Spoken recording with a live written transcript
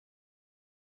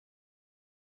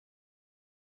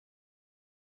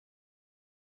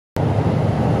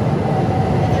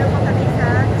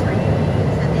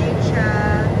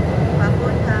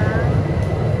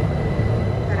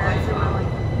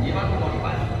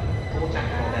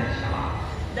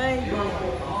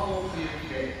Okay,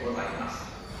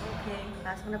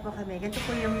 pasok na po kami. Ganito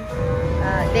po yung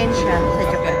densya sa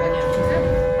Japan.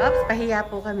 Oops, pahiya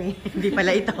po kami. Hindi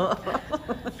pala ito.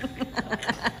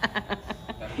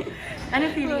 Ano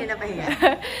feeling niyo na pahiya?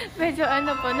 Medyo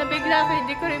ano po, nabigla ako.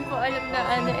 Hindi ko rin po alam na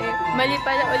ano eh. Mali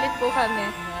pala ulit po kami.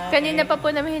 Kanina pa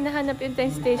po namin hinahanap yung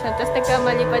train station. Tapos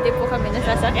nagkamali pa din po kami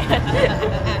nasasakyan.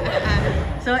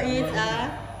 So it's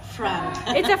a front.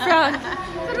 It's a front.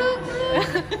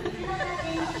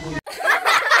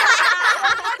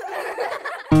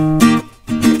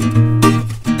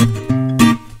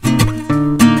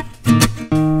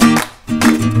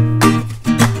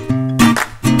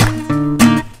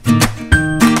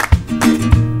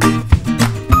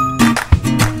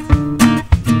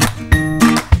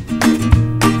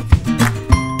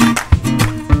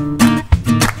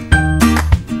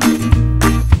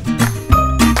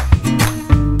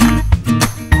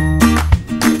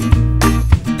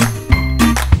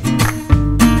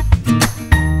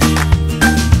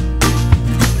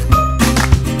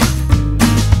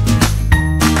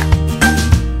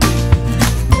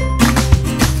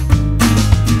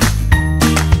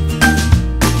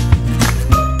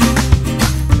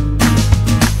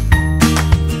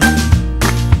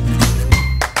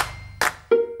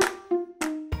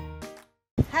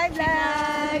 Hi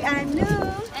vlog! I'm Lou.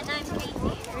 And I'm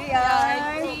Katie. We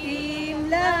are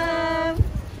Team Love.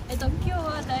 今日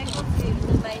は大学に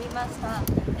参りました。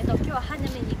今日は花見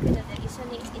に行くので一緒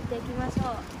に行っていきまし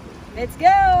ょう。 Let's go!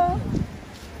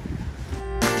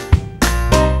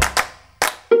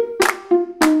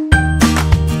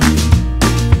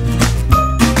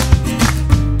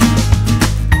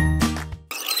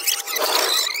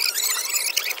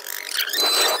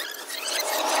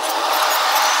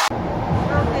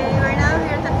 Okay, we're now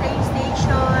here at the train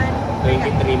station.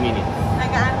 23 minutes.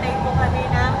 Nag-aantay po kami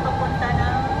ng papunta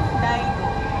ng Daegu.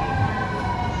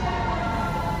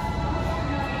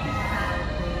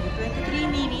 Okay, 23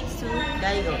 minutes to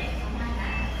Daegu.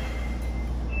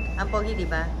 Ang pogi, di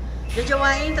ba?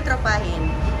 Jojowain, tatropahin.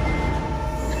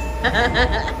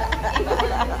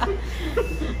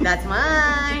 That's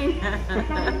mine!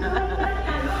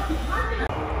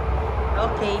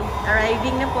 Okay,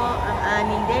 arriving na po ang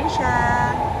aming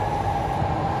densya.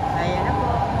 Ayan na po.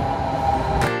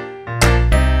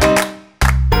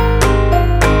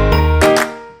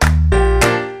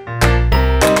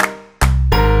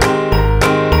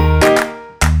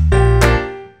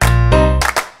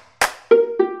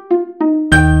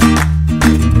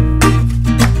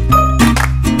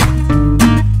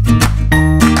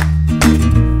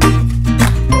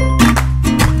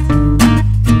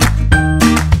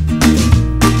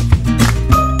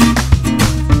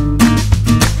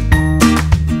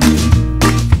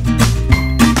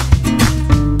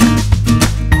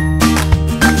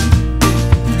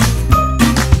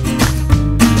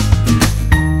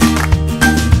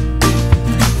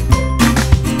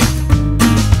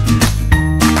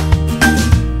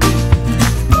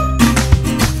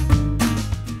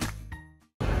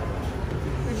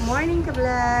 Morning ka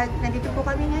vlog! Nandito po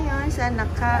kami ngayon sa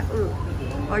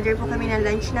order po kami ng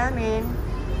lunch namin.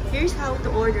 Here's how to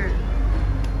order.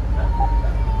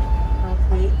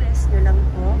 Okay, press nyo lang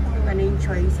po kung ano yung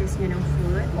choices nyo ng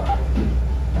food.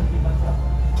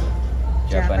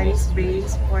 Japanese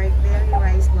braised pork belly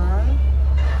rice ball.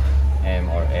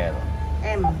 M or L.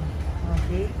 M.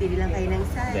 Okay, pili lang kayo ng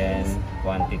size. Then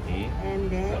quantity. And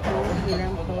then,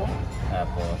 ilang po.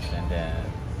 Tapos, and then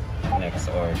next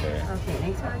order. Okay,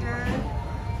 next order.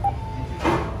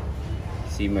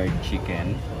 Simmered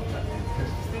chicken.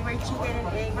 Steamer chicken and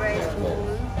egg rice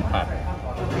bowl. Hot.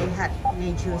 Okay, hot.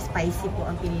 Medyo spicy po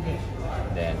ang pinili.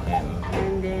 Then M.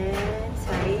 And then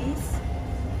size.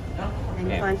 And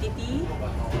M. quantity.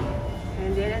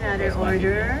 And then another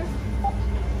order.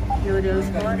 Noodles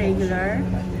po, regular.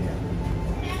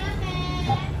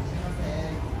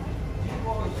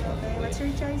 Okay, what's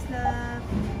your choice, love?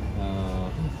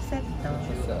 Set to.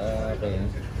 Sa akin.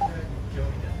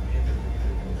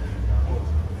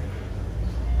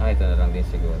 Ito na lang din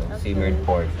siguro. Okay. Simmered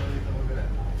pork.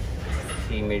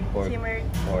 Simmered pork. Simmered.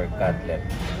 Or cutlet.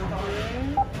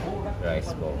 Okay.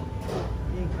 Rice bowl.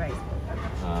 Egg rice bowl.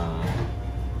 I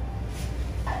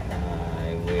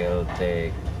will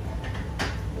take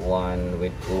one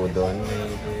with udon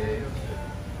maybe.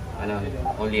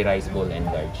 Only rice bowl and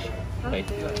large. Right?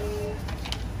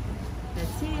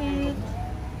 That's it.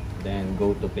 Then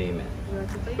go to payment. Go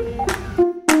to payment.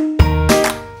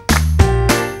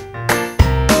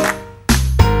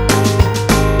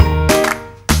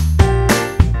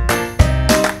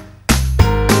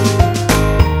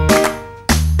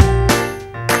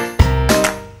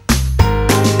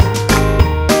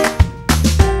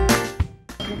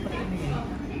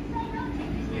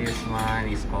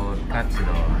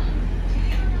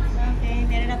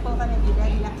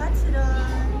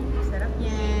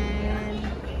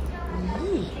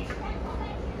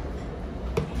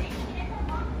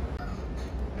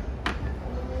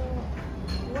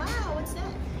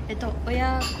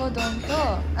 親子丼と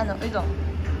うどん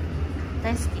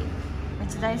大好き。めっ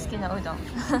ちゃ大好きなうどん。わ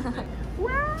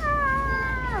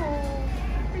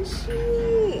ー、美味しい。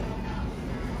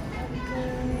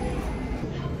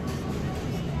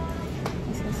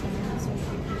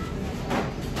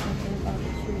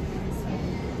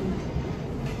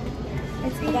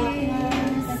Let's eat.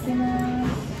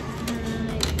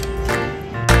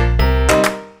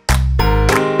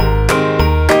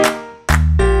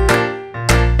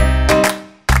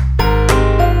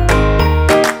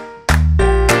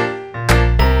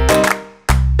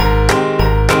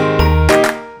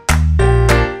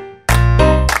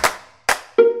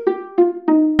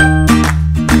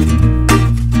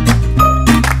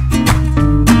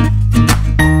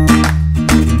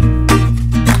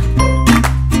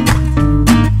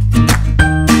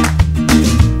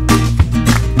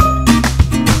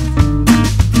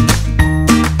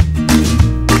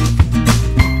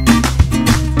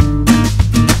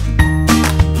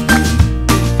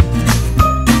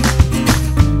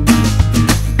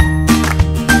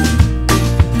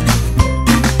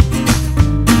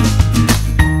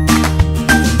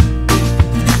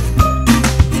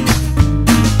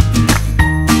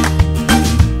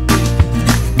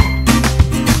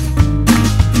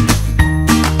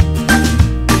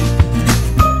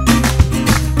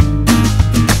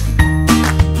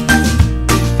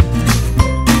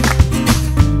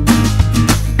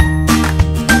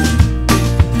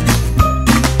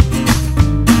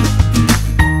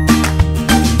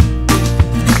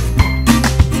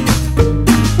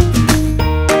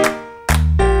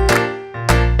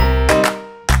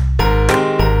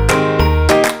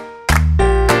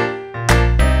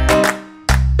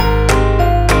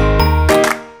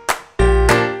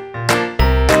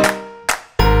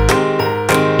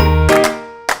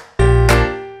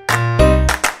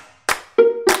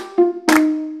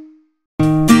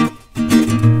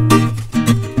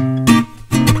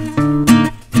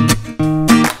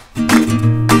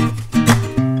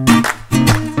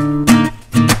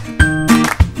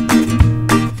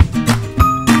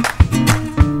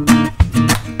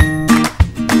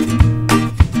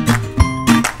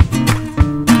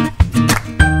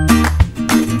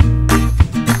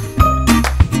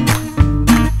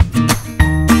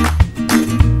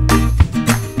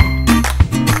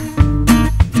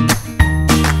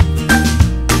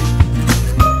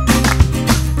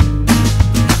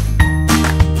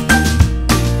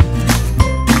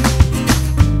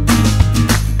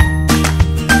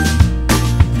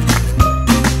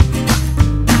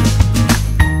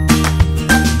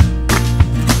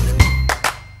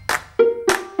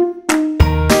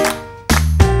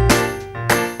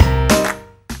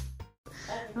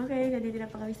 Okay, nandito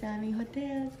na pa kami sa aming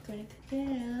hotel, Sakura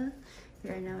Hotel. We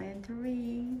are now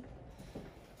entering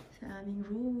sa aming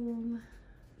room.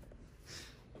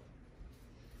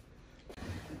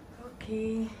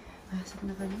 Okay, pasok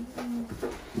na kami.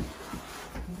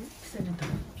 Saan na to?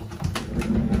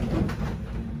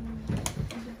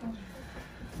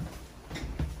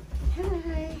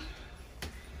 Hi!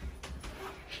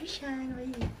 Shishan, where are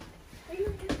you?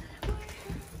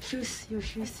 Shoes, your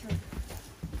shoes.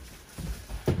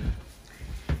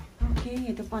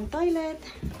 Okay, ito po ang toilet.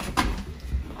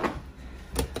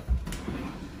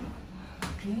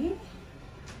 Okay.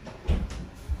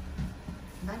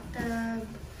 Bathtub.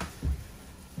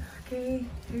 Okay,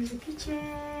 here's the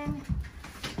kitchen.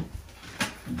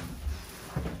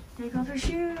 Take off your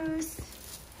shoes.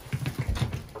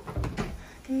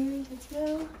 Okay, let's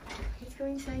go. Let's go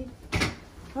inside.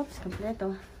 Oops,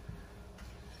 kompleto.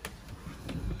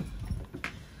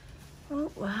 Oh,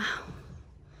 wow.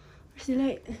 Where's the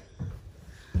light?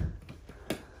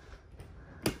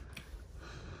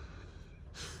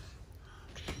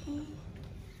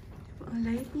 Ang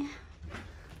light niya.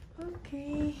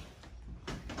 Okay.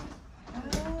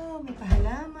 Oh, may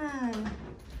pahalaman.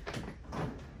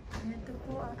 Ito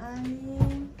po ang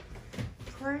aming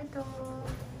kwarto.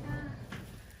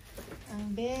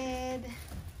 Ang bed.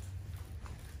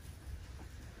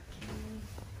 Okay.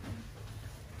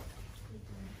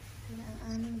 Ito na ang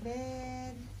aming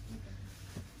bed.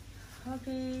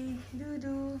 Okay,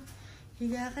 Dudu.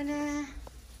 Higa ka na.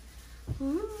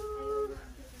 Woo!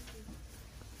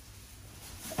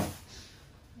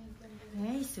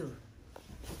 Nice.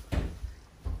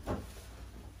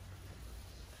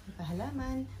 May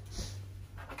pahalaman.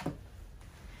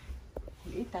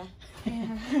 Liit ah.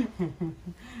 Yeah.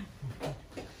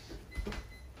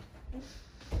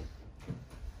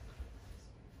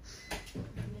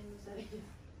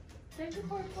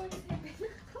 34.7.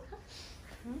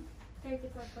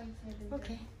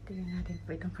 Okay. Tignan natin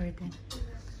po itong curtain.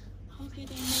 Okay,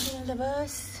 tingnan natin ang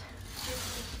labas.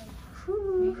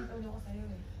 Whew.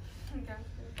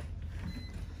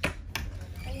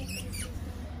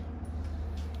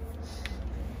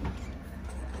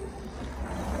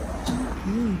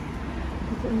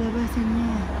 Ito ang labasan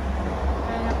niya.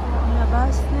 Kaya na po ang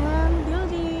labas ng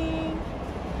building.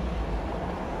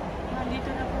 Nandito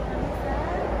na po kami sa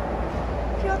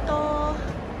Kyoto.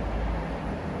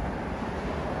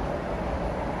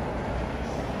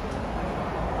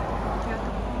 Kyoto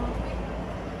po.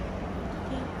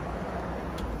 Okay.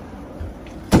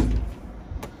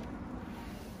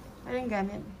 Anong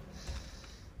gamit?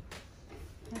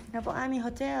 Ito na po ang aming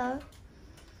hotel.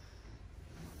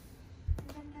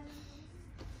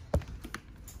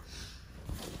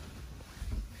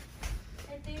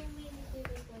 Ito yung mini TV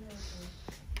ko na po.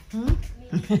 Hmm?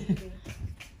 Mini TV.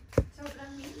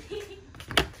 Sobrang mini.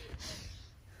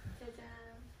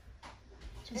 Tadam!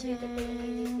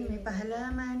 Tadam! May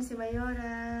pahalaman si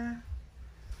Mayora.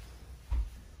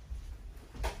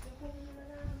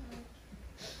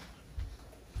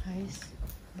 Guys,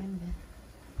 ganda.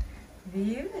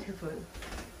 Beautiful.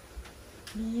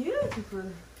 Beautiful.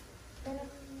 Parang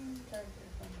charger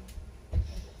pa mo.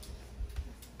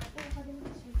 Ako,